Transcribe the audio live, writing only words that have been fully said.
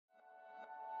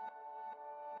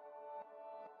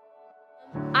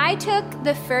I took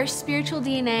the first spiritual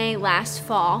DNA last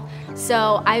fall,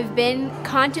 so I've been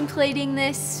contemplating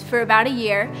this for about a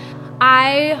year.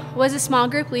 I was a small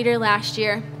group leader last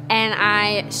year, and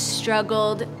I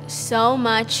struggled so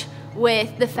much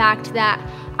with the fact that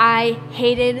I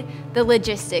hated the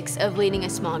logistics of leading a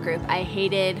small group. I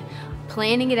hated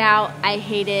planning it out. I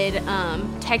hated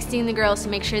texting the girls to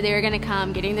make sure they were gonna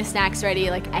come, getting the snacks ready.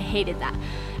 Like, I hated that.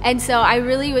 And so I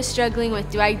really was struggling with,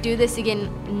 do I do this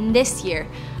again this year?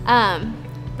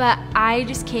 But I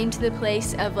just came to the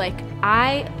place of like,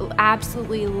 I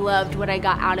absolutely loved what I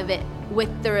got out of it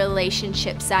with the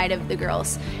relationship side of the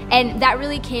girls. And that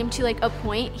really came to like a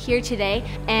point here today,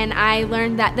 and I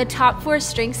learned that the top 4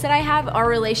 strengths that I have are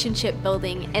relationship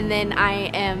building, and then I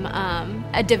am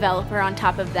a developer on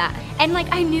top of that. And like,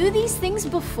 I knew these things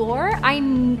before.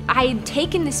 I'd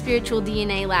taken the spiritual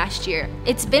DNA last year.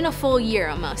 It's been a full year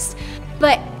almost.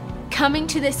 But coming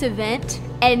to this event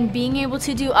and being able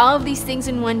to do all of these things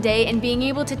in one day and being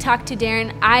able to talk to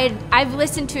Darren, I've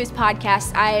listened to his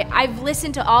podcast, I've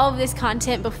listened to all of this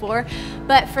content before,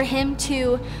 but for him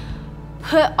to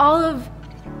put all of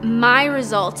my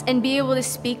results and be able to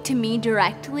speak to me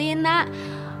directly in that,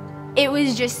 it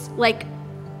was just like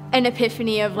an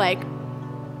epiphany of like,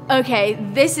 okay,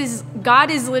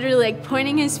 God is literally like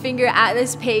pointing his finger at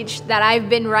this page that I've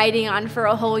been writing on for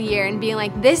a whole year and being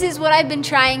like, this is what I've been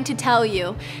trying to tell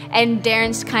you. And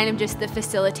Darren's kind of just the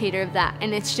facilitator of that.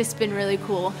 And it's just been really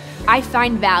cool. I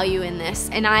find value in this,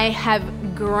 and I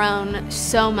have grown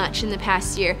so much in the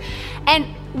past year. And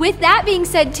with that being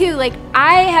said too, like,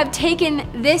 I have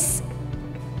taken this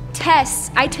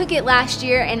test. I took it last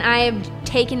year and I have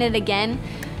taken it again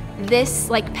this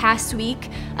like past week,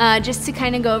 just to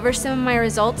kind of go over some of my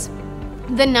results.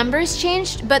 The numbers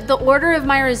changed, but the order of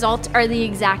my results are the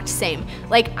exact same.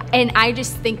 Like, and I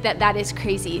just think that that is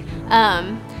crazy.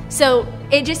 So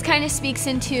it just kind of speaks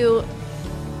into,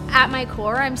 at my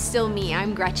core, I'm still me,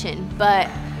 I'm Gretchen, but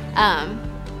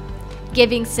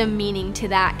giving some meaning to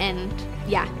that, and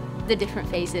yeah, the different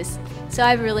phases. So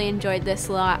I've really enjoyed this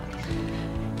a lot.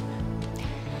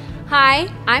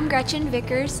 Hi, I'm Gretchen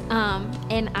Vickers,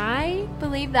 and I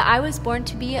believe that I was born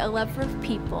to be a lover of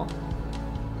people.